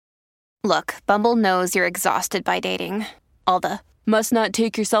Look, Bumble knows you're exhausted by dating. All the must not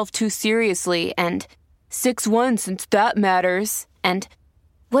take yourself too seriously and 6'1" since that matters. And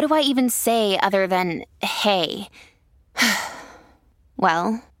what do I even say other than hey?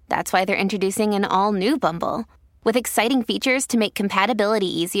 Well, that's why they're introducing an all-new Bumble with exciting features to make compatibility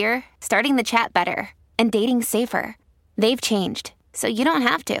easier, starting the chat better, and dating safer. They've changed, so you don't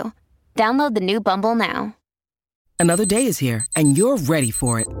have to. Download the new Bumble now. Another day is here, and you're ready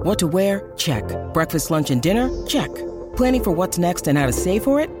for it. What to wear? Check. Breakfast, lunch, and dinner? Check. Planning for what's next and how to save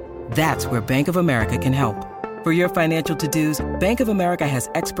for it? That's where Bank of America can help. For your financial to-dos, Bank of America has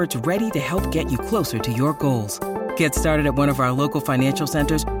experts ready to help get you closer to your goals. Get started at one of our local financial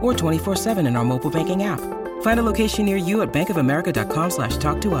centers or 24/7 in our mobile banking app. Find a location near you at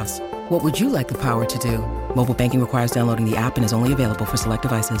bankofamerica.com/talktous. What would you like the power to do? Mobile banking requires downloading the app and is only available for select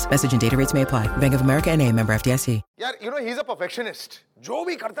devices. Message and data rates may apply. Bank of America NA, member FDIC. यार, he's a perfectionist. जो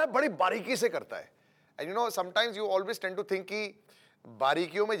भी करता है बड़ी बारीकी से करता है. And sometimes you always tend to think कि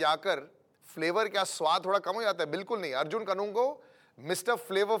बारीकियों में जाकर फ्लेवर क्या स्वाद थोड़ा कम हो जाता है. बिल्कुल नहीं. Arjun Kanungo, Mr.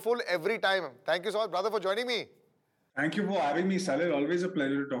 Flavorful every time. Thank you so much, brother, for joining me. Thank you for having me, Salil. Always a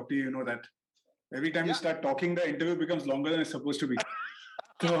pleasure to talk to you. You know that. Every time you start talking, the interview becomes longer than it's supposed to be.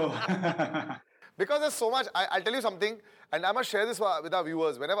 So because there's so much. I'll tell you something, and I must share this with our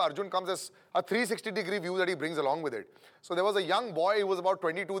viewers. Whenever Arjun comes, there's a 360-degree view that he brings along with it. So there was a young boy, he was about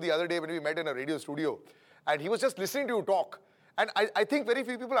 22 the other day when we met in a radio studio, and he was just listening to you talk. And I think very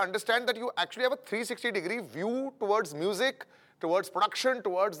few people understand that you actually have a 360-degree view towards music, towards production,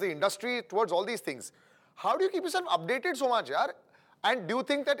 towards the industry, towards all these things. How do you keep yourself updated so much, yaar? And do you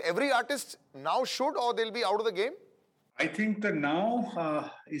think that every artist now should, or they'll be out of the game? I think that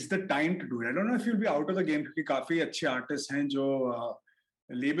now is the time to do it. I don't know if you'll be out of the game because काफी अच्छे artists हैं जो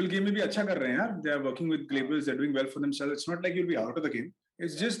label game में भी अच्छा कर रहे हैं यार. They are working with labels, they're doing well for themselves. It's not like you'll be out of the game.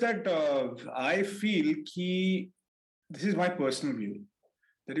 It's just that I feel कि this is my personal view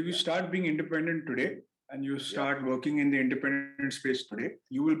that if you start being independent today and you start working in the independent space today,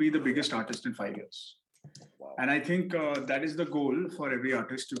 you will be the biggest artist in 5 years. Wow. And I think that is the goal for every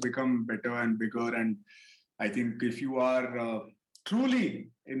artist, to become better and bigger. And I think if you are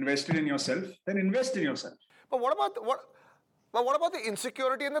truly invested in yourself, then invest in yourself. But what about the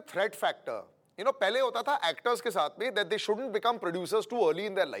insecurity and the threat factor? पहले होता था actors के साथ में that they shouldn't become producers too early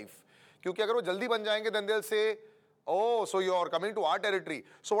in their life. क्योंकि अगर वो जल्दी बन जाएंगे, then they'll say, oh, so you're coming to our territory.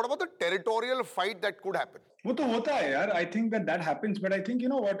 So what about the territorial fight that could happen? वो तो होता है यार. I think that happens, but I think you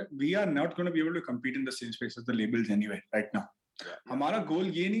know what, we are not going to be able to compete in the same space as the labels anyway right now. हमारा गोल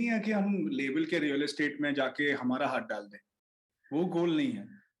ये नहीं है कि हम लेबल के रियल एस्टेट में जाके हमारा हाथ डाल दें. वो गोल नहीं है.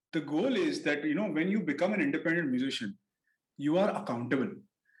 The goal is that when you become an independent musician, you are accountable.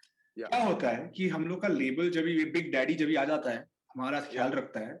 क्या होता है कि हम लोग का लेबल जब ये बिग डैडी जब आ जाता है, हमारा ख्याल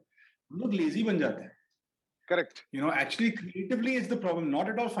रखता है, हम लोग लेजी बन जाते हैं. Correct. Actually creatively is the problem, not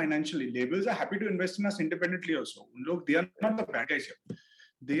at all financially. Labels are happy to invest in us independently also. Look, they are not the bad guys here.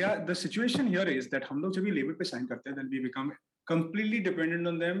 The situation here is that हम लोग जब ये label पे sign करते हैं, then we become completely dependent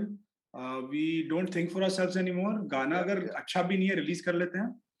on them. We don't think for ourselves anymore. गाना अगर अच्छा भी नहीं है, release कर लेते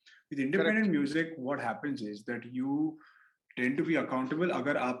हैं. With independent music, what happens is that you tend to be accountable.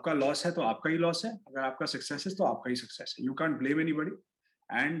 अगर आपका loss है तो आपका ही loss है. अगर आपका success है तो आपका ही success है. You can't blame anybody.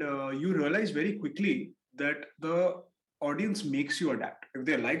 And you realize very quickly that the audience makes you adapt. If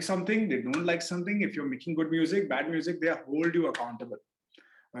they like something, they don't like something. If you're making good music, bad music, they hold you accountable.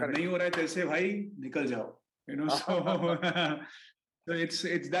 अगर नहीं हो रहा है तैसे भाई निकल जाओ. So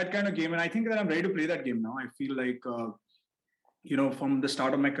it's that kind of game, and I think that I'm ready to play that game now. I feel like from the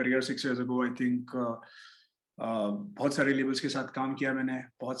start of my career 6 years ago, I think बहुत सारे labels के साथ काम किया मैंने,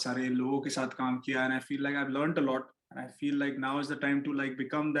 बहुत सारे लोगों के साथ काम किया, and I feel like I've learned a lot, and I feel like now is the time to like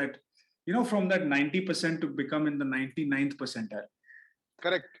become that, from that 90% to become in the 99th percentile.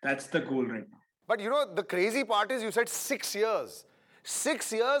 Correct. That's the goal right now. But the crazy part is you said 6 years.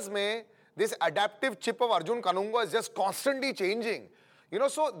 6 years mein, this adaptive chip of Arjun Kanungo is just constantly changing.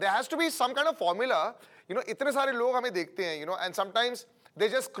 So there has to be some kind of formula. इतने सारे लोग हमें देखते हैं, and sometimes they're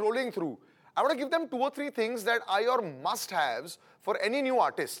just scrolling through. I want to give them 2 or 3 things that are your must-haves for any new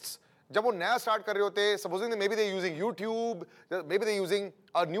artists. जब वो नया start कर रहे होते, supposing maybe they're using YouTube, maybe they're using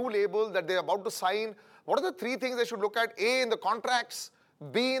a new label that they're about to sign. What are the 3 things they should look at? A, in the contracts.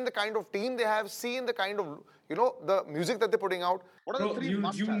 B, in the kind of team they have. C, in the kind of, the music that they're putting out. What are the 3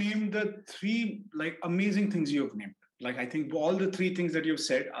 must-haves? You named the 3 like amazing things you have named. Like I think all the 3 things that you've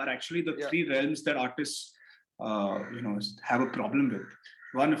said are actually the 3 realms that artists, have a problem with.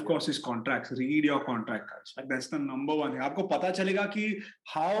 One, of course, is contracts. Read your contract cards. Like that's the number one thing. आपको पता चलेगा कि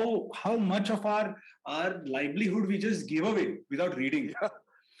how much of our livelihood we just give away without reading.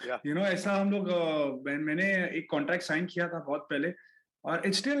 You know, ऐसा हम लोग मैंने एक contract sign किया था बहुत पहले, और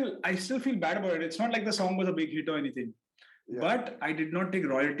I still feel bad about it. It's not like the song was a big hit or anything, but I did not take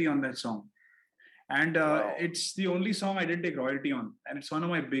royalty on that song, and it's the only song I didn't take royalty on, and it's one of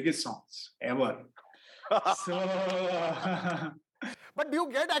my biggest songs ever. So, but do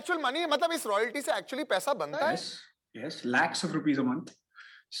you get actual money? मतलब इस royalty से actually पैसा बनता है? Yes, lakhs of rupees a month.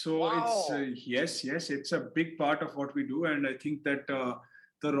 So it's yes, it's a big part of what we do, and I think that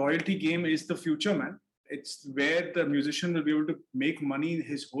the royalty game is the future, man. It's where the musician will be able to make money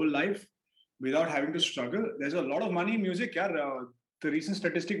his whole life without having to struggle. There's a lot of money in music. Yeah, the recent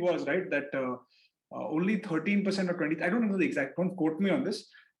statistic was right that only 13% or 20. I don't know the exact. Don't quote me on this,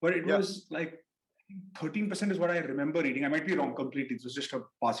 but it was like 13% is what I remember reading. I might be wrong completely. It was just a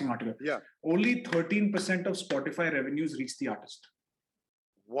passing article. Yeah. Only 13% of Spotify revenues reach the artist.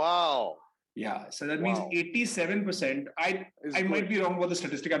 Wow. Yeah. So that means 87%. I might be wrong about the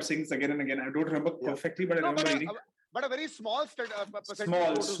statistic. I'm saying this again and again. I don't remember perfectly, but I remember reading. But a very small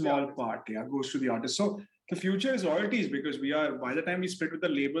small part, goes to the artist. So the future is royalties, because by the time we split with the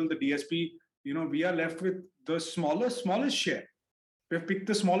label, the DSP, we are left with the smallest share. We have picked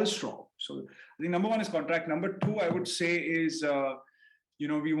the smallest straw. So I think number one is contract. Number two, I would say is,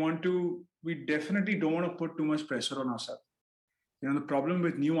 we definitely don't want to put too much pressure on ourselves. The problem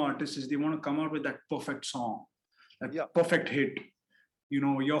with new artists is they want to come out with that perfect song, that perfect hit.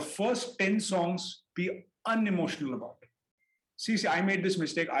 Your first 10 songs, be unemotional about it. See, I made this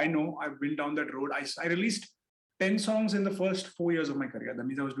mistake. I know, I've been down that road. I released 10 songs in the first 4 years of my career. That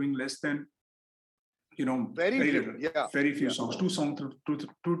means I was doing less than, very little. Very few songs, 2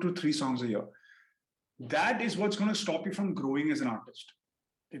 to 3 songs a year. That is what's going to stop you from growing as an artist.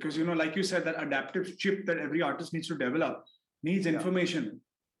 Because, like you said, that adaptive chip that every artist needs to develop needs information.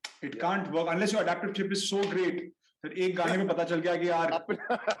 It can't work unless your adaptive chip is so great that ek gaane mein pata chal gaya ki yaar.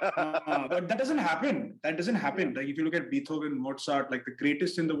 But that doesn't happen. Like if you look at Beethoven, Mozart, like the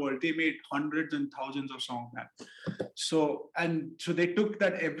greatest in the world, they made hundreds and thousands of songs, man. So they took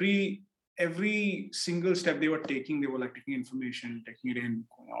that every single step they were taking, they were like taking information, taking it in,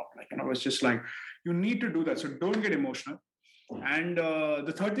 going out. Like, it was just like, you need to do that. So don't get emotional. And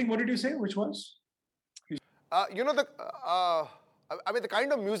the third thing, what did you say? Which was? The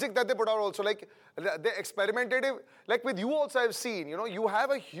kind of music that they put out also, like they experimented, like with you also I've seen, you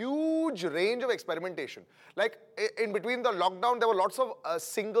have a huge range of experimentation. Like in between the lockdown, there were lots of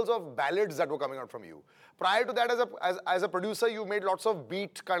singles of ballads that were coming out from you. Prior to that, as a producer, you made lots of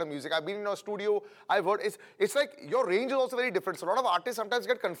beat kind of music. I've been in a studio, I've heard, it's like your range is also very different. So a lot of artists sometimes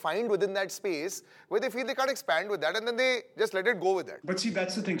get confined within that space where they feel they can't expand with that, and then they just let it go with that. But see,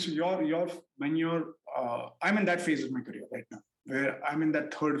 that's the thing. So I'm in that phase of my career right now, where I'm in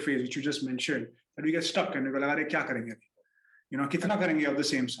that third phase, which you just mentioned, that we get stuck and we go, like, kya karenge? Kitna karenge of the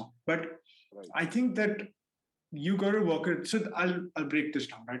same song. But I think that you got to work it. So I'll break this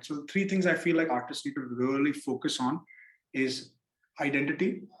down, right? So the 3 things I feel like artists need to really focus on is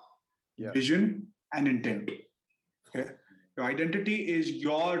identity, vision, and intent. Okay, your identity is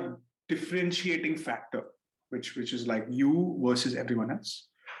your differentiating factor, which is like you versus everyone else.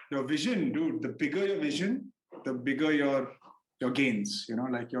 Your vision, dude, the bigger your vision, the bigger your gains,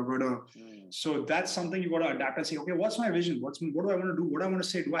 like you're going to, so that's something you got to adapt and say, okay, what's my vision? What do I want to do? What do I want to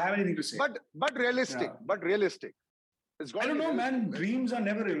say? Do I have anything to say? But realistic, It's I don't know, man. Dreams are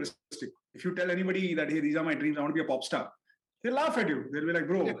never realistic. If you tell anybody that, hey, these are my dreams, I want to be a pop star, they'll laugh at you. They'll be like,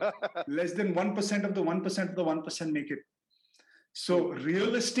 bro, less than 1% of the 1% of the 1% make it. So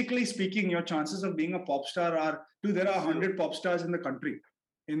realistically speaking, your chances of being a pop star are, there are 100 pop stars in the country.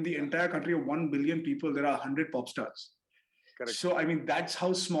 In the entire country of 1 billion people, there are 100 pop stars. Correct. So, I mean, that's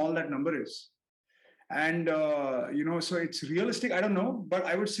how small that number is. And, so it's realistic. I don't know, but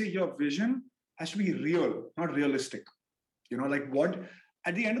I would say your vision has to be real, not realistic.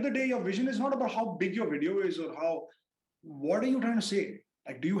 At the end of the day, your vision is not about how big your video is or what are you trying to say?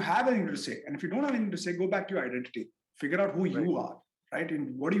 Like, do you have anything to say? And if you don't have anything to say, go back to your identity, figure out who you are, right?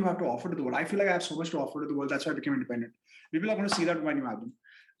 And what do you have to offer to the world? I feel like I have so much to offer to the world. That's why I became independent. People are going to see that with my new album.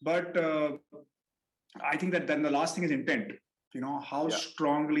 But I think that then the last thing is intent. How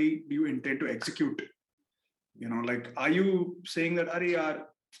strongly do you intend to execute? Are you saying that,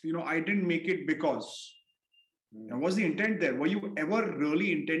 I didn't make it because, what's the intent there? Were you ever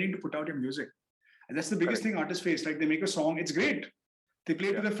really intending to put out your music? And that's the biggest thing artists face. Like, they make a song, it's great. They play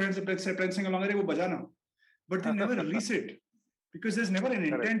it to their friends, the friends sing along, wo bajana. But they never release it because there's never an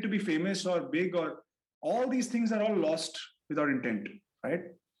intent to be famous or big, or all these things are all lost without intent, right?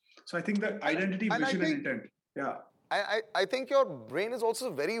 So I think that identity, vision, and intent. Yeah. I think your brain is also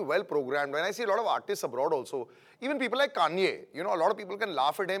very well programmed. When I see a lot of artists abroad also, even people like Kanye, a lot of people can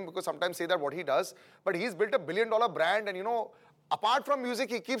laugh at him because sometimes say that what he does, but he's built a $1 billion brand and, apart from music,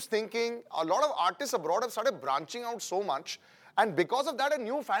 he keeps thinking. A lot of artists abroad have started branching out so much. And because of that, a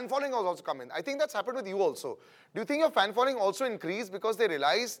new fan following has also come in. I think that's happened with you also. Do you think your fan following also increased because they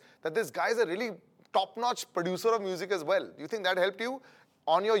realized that this guy is a really top-notch producer of music as well? Do you think that helped you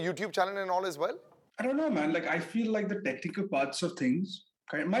on your YouTube channel and all as well? I don't know, man. Like, I feel like the technical parts of things,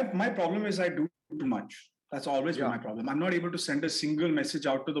 my problem is I do too much. That's always been my problem. I'm not able to send a single message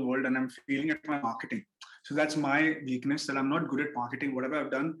out to the world and I'm failing at my marketing. So that's my weakness, that I'm not good at marketing. Whatever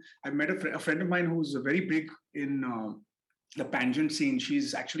I've done, I've met a friend of mine who's very big in the pageant scene.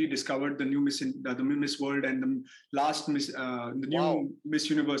 She's actually discovered the new Miss World and the last the new Miss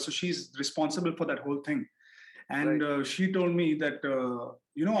Universe. So she's responsible for that whole thing. And she told me that,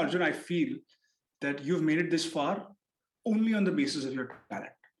 Arjun, I feel that you've made it this far only on the basis of your talent.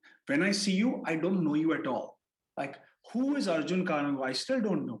 When I see you, I don't know you at all. Like, who is Arjun Kanungo? I still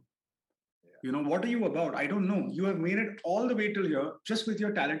don't know. What are you about? I don't know. You have made it all the way till here just with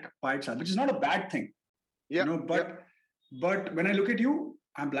your talent by itself, which is not a bad thing. But when I look at you,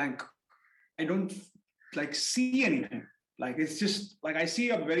 I'm blank. I don't see anything. Like, it's just like I see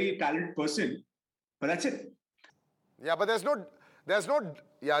a very talented person, but that's it. Yeah, but there's no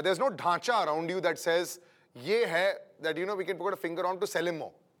dhacha around you that says, ye hai, that, we can put a finger on to sell him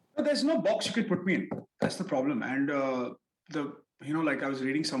more. But there's no box you could put me in. That's the problem. And I was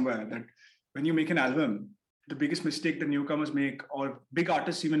reading somewhere that when you make an album, the biggest mistake the newcomers make, or big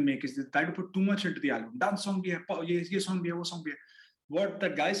artists even make, is they try to put too much into the album. Dance song bhi hai, ye song bhi hai, wo song bhi hai. What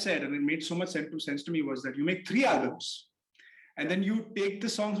that guy said, and it made so much sense to me, was that you make 3 albums, and then you take the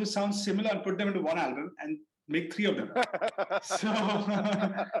songs which sound similar and put them into one album and make 3 of them.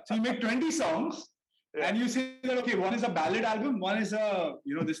 So you make 20 songs, and you say that, okay, one is a ballad album, one is a,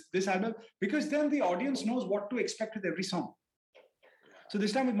 this album, because then the audience knows what to expect with every song. So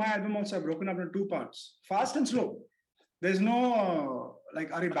this time with my album also, I've broken up into 2 parts, fast and slow. There's no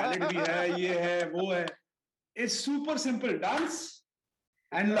ballad bhi hai, ye hai, wo hai. It's super simple. Dance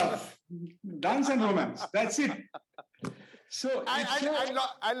and love. Dance and romance. That's it. So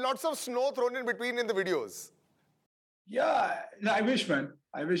and lots of snow thrown in between in the videos. Yeah, I wish, man.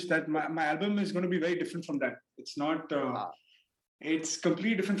 I wish that my album is going to be very different from that. It's not, it's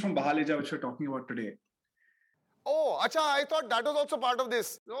completely different from Bahaleja, which we're talking about today. Oh, acha, I thought that was also part of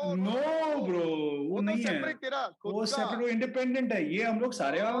this. No, bro. वो नहीं है. वो separate, वो independent है. ये हम लोग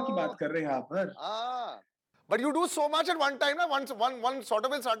सारे की बात कर रहे हैं यहाँ पर. But you do so much at one time, na? One sort of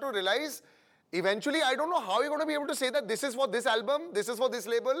will start to realize. Eventually, I don't know how you're going to be able to say that this is for this album, this is for this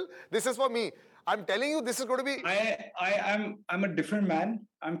label, this is for me. I'm telling you, this is going to be. I'm a different man.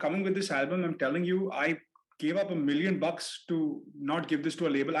 I'm coming with this album. I'm telling you, I gave up $1 million to not give this to a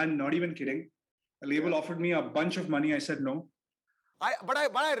label. I'm not even kidding. A label offered me a bunch of money. I said no. But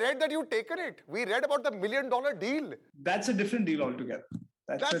I read that you've taken it. We read about the $1 million deal. That's a different deal altogether.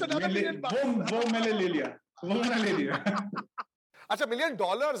 That's another $1 million. वो मैंने ले लिया. वो मैंने ले लिया. अच्छा, $1 million,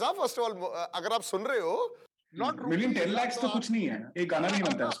 हाँ, first of all, अगर आप सुन रहे हो, not $1 million, 10 lakhs तो कुछ नहीं है. एक गाना नहीं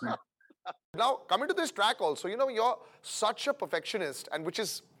बनता उसमें. Now, coming to this track also, you're such a perfectionist, and which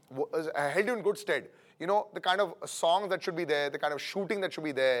is held you in good stead. The kind of songs that should be there, the kind of shooting that should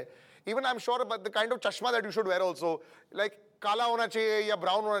be there. Even I'm sure about the kind of chashma that you should wear also. Like, kala hona chahiye ya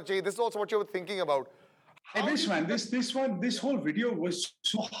brown hona chahiye. This is also what you were thinking about. I wish, man, this whole video was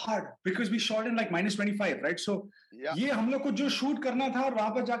so hard because we shot in like -25, right? So, ये हम लोग को जो shoot करना था और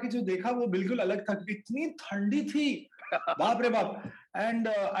वहाँ पर जाके जो देखा वो बिल्कुल अलग था. इतनी ठंडी थी, बाप रे बाप. And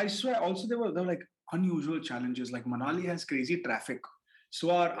I swear, also there were like unusual challenges. Like Manali has crazy traffic,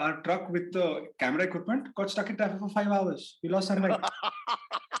 so our truck with the camera equipment got stuck in traffic for 5 hours. We lost sunlight.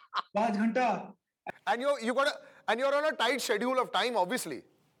 5 घंटा. And you're on a tight schedule of time, obviously.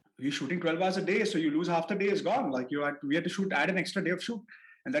 You're shooting 12 hours a day, so you lose half the day is gone. Like we had to add an extra day of shoot,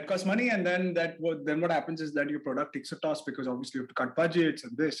 and that costs money. And then what happens is that your product takes a toss because obviously you have to cut budgets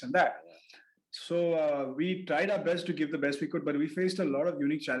and this and that. So we tried our best to give the best we could, but we faced a lot of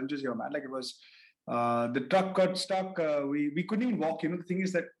unique challenges here, man. Like it was the truck got stuck. We couldn't even walk. The thing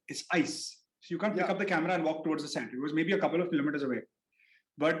is that it's ice, so you can't pick up the camera and walk towards the sand. It was maybe a couple of kilometers away.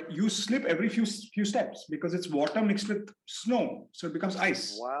 But you slip every few steps because it's water mixed with snow, so it becomes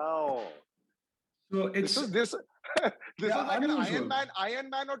ice. Wow! So it's this is like an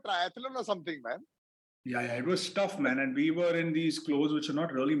Ironman or triathlon or something, man. Yeah, it was tough, man. And we were in these clothes which are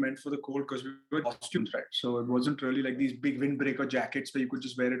not really meant for the cold because we were costumes, right? So it wasn't really like these big windbreaker jackets where you could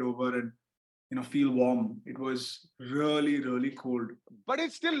just wear it over. And feel warm. It was really, really cold. But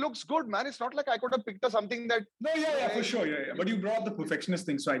it still looks good, man. It's not like I could have picked up something that. No, yeah, for sure, yeah. But you brought the perfectionist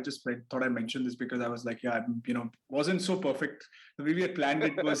thing, so I just thought I mentioned this because I was like, yeah, wasn't so perfect. The way we had planned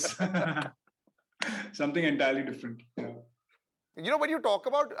it was something entirely different. Yeah. When you talk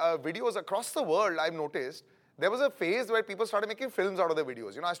about videos across the world, I've noticed there was a phase where people started making films out of their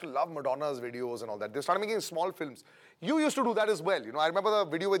videos. I used to love Madonna's videos and all that. They started making small films. You used to do that as well. I remember the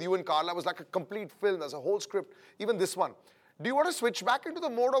video with you and Carla was like a complete film. There's a whole script. Even this one. Do you want to switch back into the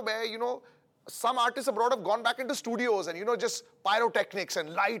mode of where, some artists abroad have gone back into studios and, just pyrotechnics and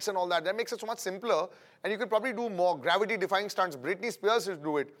lights and all that. That makes it so much simpler. And you could probably do more gravity-defying stunts. Britney Spears used to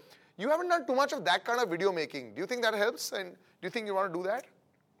do it. You haven't done too much of that kind of video making. Do you think that helps? And do you think you want to do that?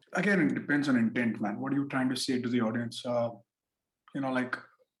 Again, it depends on intent, man. What are you trying to say to the audience? I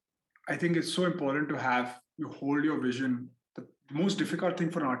think it's so important to you hold your vision. The most difficult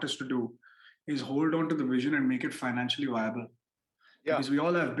thing for an artist to do is hold on to the vision and make it financially viable. Yeah. Because we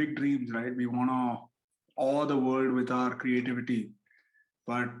all have big dreams, right? We want to awe the world with our creativity.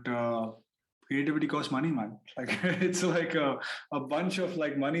 But creativity costs money, man. It's like a bunch of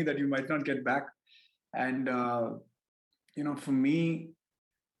money that you might not get back. And, for me,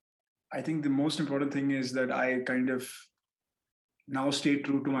 I think the most important thing is that I kind of now stay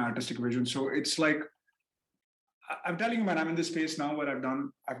true to my artistic vision. So it's like, I'm telling you, man, I'm in this space now where I've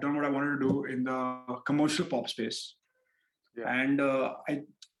done what I wanted to do in the commercial pop space. Yeah. And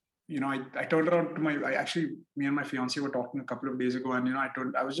I turned around to me and my fiance were talking a couple of days ago, and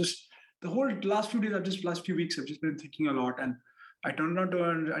the whole last few weeks, I've just been thinking a lot. And I turned around to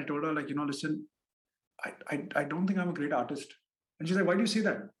her and I told her, listen, I don't think I'm a great artist. And she's like, why do you say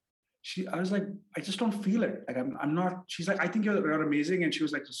that? I was like, I just don't feel it. I'm not. She's like, I think you're amazing, and she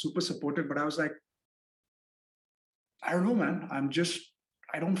was super supportive. But I was like, I don't know, man.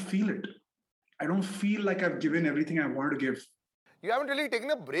 I don't feel it. I don't feel like I've given everything I wanted to give. You haven't really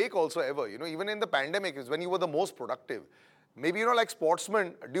taken a break also ever. Even in the pandemic is when you were the most productive. Maybe, like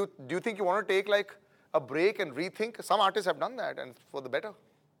sportsmen, do you think you want to take a break and rethink? Some artists have done that and for the better.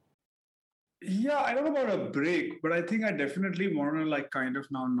 Yeah, I don't know about a break, but I think I definitely want to kind of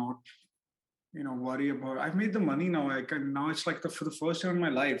now not, worry about. I've made the money now. It's for the first time in my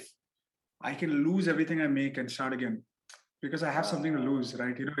life, I can lose everything I make and start again because I have something to lose,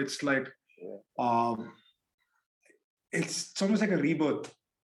 right? It's like, it's almost like a rebirth.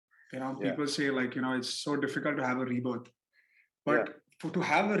 People say it's so difficult to have a rebirth, but to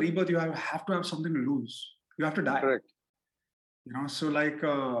have a rebirth, you have to have something to lose. You have to die. Correct. So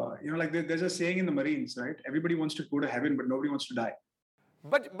there's a saying in the Marines, right? Everybody wants to go to heaven, but nobody wants to die.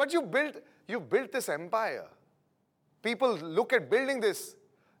 But you built this empire. People look at building this.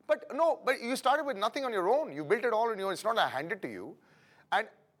 But you started with nothing on your own. You built it all on your own. It's not handed to you. And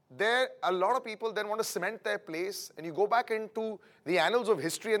a lot of people then want to cement their place. And you go back into the annals of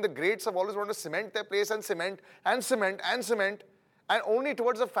history, and the greats have always wanted to cement their place and cement and cement and cement. And only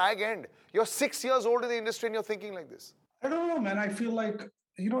towards the fag end, you're 6 years old in the industry and you're thinking like this. I don't know, man. I feel like,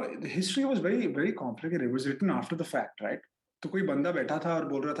 the history was very, very complicated. It was written after the fact, right? So koi banda baitha tha aur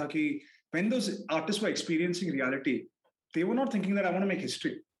bol raha tha ki when those artists were experiencing reality, they were not thinking that I want to make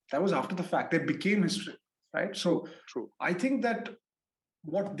history. That was after the fact. They became history, right? So true. I think that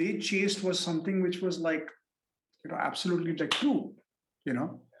what they chased was something which was absolutely true,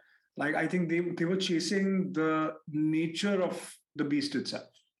 I think they were chasing the nature of the beast itself.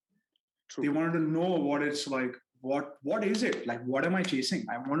 True. They wanted to know what it's like. What is it? What am I chasing?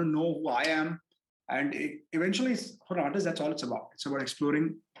 I want to know who I am. And eventually, for artists, that's all it's about. It's about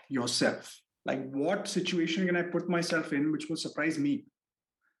exploring yourself. What situation can I put myself in which will surprise me?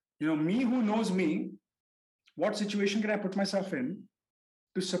 Me who knows me, what situation can I put myself in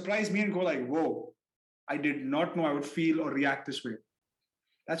to surprise me and go whoa, I did not know I would feel or react this way.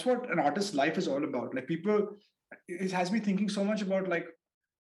 That's what an artist's life is all about. It has me thinking so much about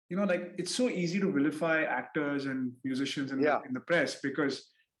it's so easy to vilify actors and musicians in the press because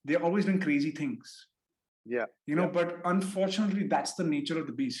they've always done crazy things. Yeah. But unfortunately, that's the nature of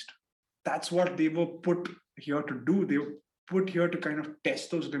the beast. That's what they were put here to do. They were put here to kind of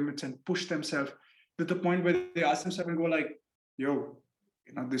test those limits and push themselves to the point where they ask themselves and go yo,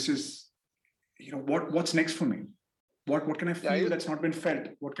 this is, what's next for me? What can I feel that's not been felt?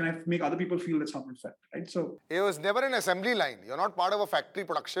 What can I make other people feel that's not been felt? Right? So it was never an assembly line. You're not part of a factory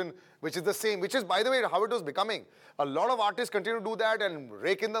production, which is the same, which is, by the way, how it was becoming. A lot of artists continue to do that and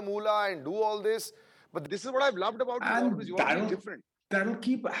rake in the moolah and do all this. But this is what I've loved about you. You're different. That'll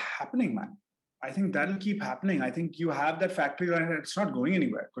keep happening, man. I think that'll keep happening. I think you have that factory line and it's not going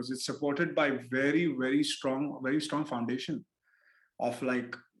anywhere because it's supported by very, very strong foundation of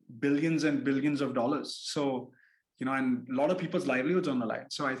billions and billions of dollars. So, and a lot of people's livelihoods on the line.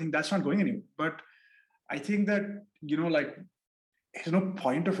 So I think that's not going anywhere. But I think that, there's no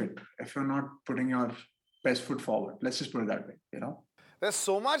point of it if you're not putting your best foot forward. Let's just put it that way, There's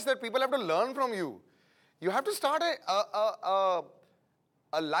so much that people have to learn from you. You have to start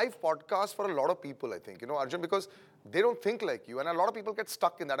a live podcast for a lot of people, I think, Arjun, because they don't think like you. And a lot of people get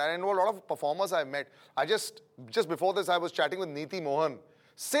stuck in that. And I know a lot of performers I've met. Just before this, I was chatting with Neeti Mohan.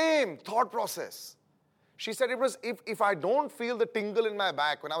 Same thought process. She said it was, if I don't feel the tingle in my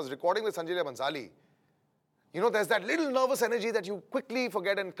back when I was recording with Sanjay Leela Bhansali, there's that little nervous energy that you quickly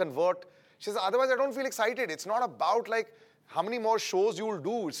forget and convert. She says, otherwise I don't feel excited. It's not about like how many more shows you will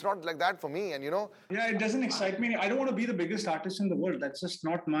do. It's not like that for me. And Yeah, it doesn't excite me. I don't want to be the biggest artist in the world. That's just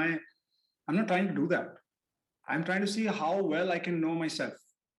not I'm not trying to do that. I'm trying to see how well I can know myself,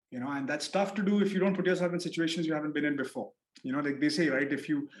 and that's tough to do if you don't put yourself in situations you haven't been in before. Like they say, right? If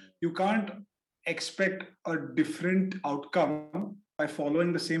you can't expect a different outcome by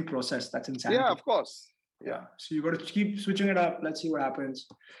following the same process. That's insanity. Yeah, of course. Yeah. So you got to keep switching it up. Let's see what happens.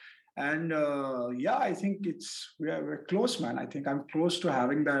 And I think we're close, man. I think I'm close to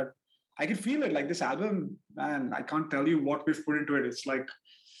having that. I can feel it. Like this album, man, I can't tell you what we've put into it. It's like,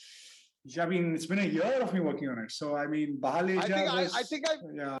 it's been a year of me working on it. So, Bahaleja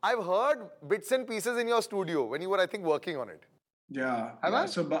I've heard bits and pieces in your studio when you were, I think, working on it. Yeah.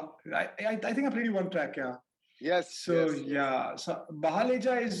 So, I think I played you one track, yeah. Yes. So, So,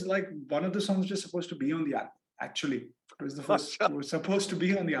 Bahaleja is like one of the songs which is supposed to be on the album, actually. It was the first, it was supposed to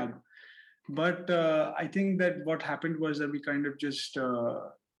be on the album. But I think that what happened was that we kind of just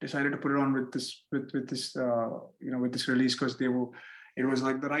decided to put it on with this release because it was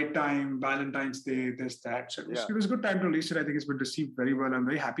like the right time, Valentine's Day, this, that. So it was a good time to release it. I think it's been received very well. I'm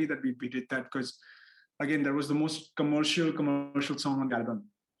very happy that we did that because, again, that was the most commercial song on the album.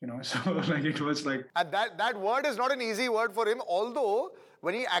 So like it was like... And that word is not an easy word for him. Although,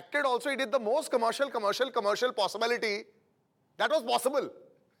 when he acted also, he did the most commercial possibility that was possible.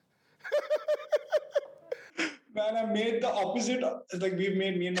 Man, I made the opposite. Like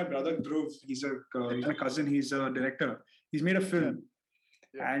me and my brother Dhruv, he's my cousin, he's a director. He's made a film.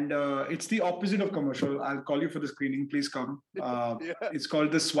 Yeah. And it's the opposite of commercial. I'll call you for the screening. Please come. It's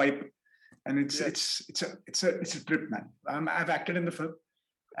called The Swipe, and it's a trip, man. I've acted in the film,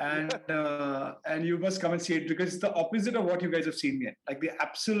 and you must come and see it because it's the opposite of what you guys have seen me in. Like the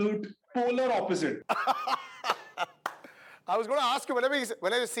absolute polar opposite. I was going to ask you when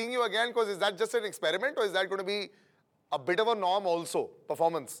I was seeing you again, because is that just an experiment or is that going to be a bit of a norm also,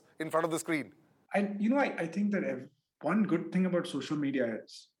 performance in front of the screen? I think that one good thing about social media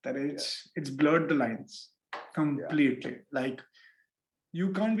is that it's blurred the lines completely. Like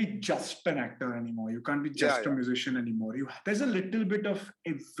you can't be just an actor anymore. You can't be just a musician anymore. There's a little bit of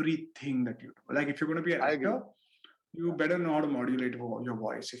everything that you do. Like if you're going to be an actor, you better know how to modulate your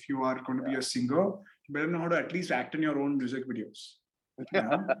voice. If you are going to be a singer, you better know how to at least act in your own music videos.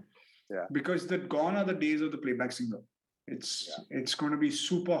 Because gone are the days of the playback singer. It's going to be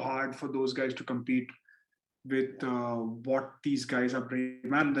super hard for those guys to compete with what these guys are bringing.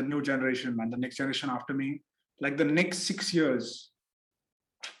 Man, the new generation, man, the next generation after me, like the next 6 years,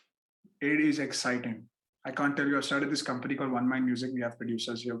 it is exciting. I can't tell you, I started this company called One Mind Music. We have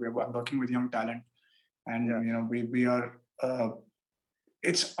producers here. I'm working with young talent. And, we are,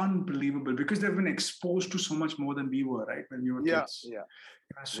 it's unbelievable because they've been exposed to so much more than we were, right? When we were kids.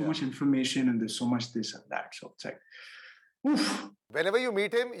 There's so much information and there's so much this and that. So it's like, oof. Whenever you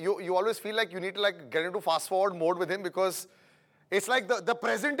meet him, you always feel like you need to get into fast forward mode with him because it's like the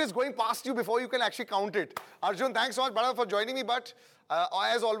present is going past you before you can actually count it. Arjun, thanks so much, brother, for joining me. But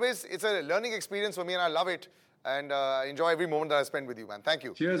as always, it's a learning experience for me and I love it. And enjoy every moment that I spend with you, man. Thank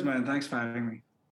you. Cheers, man. Thanks for having me.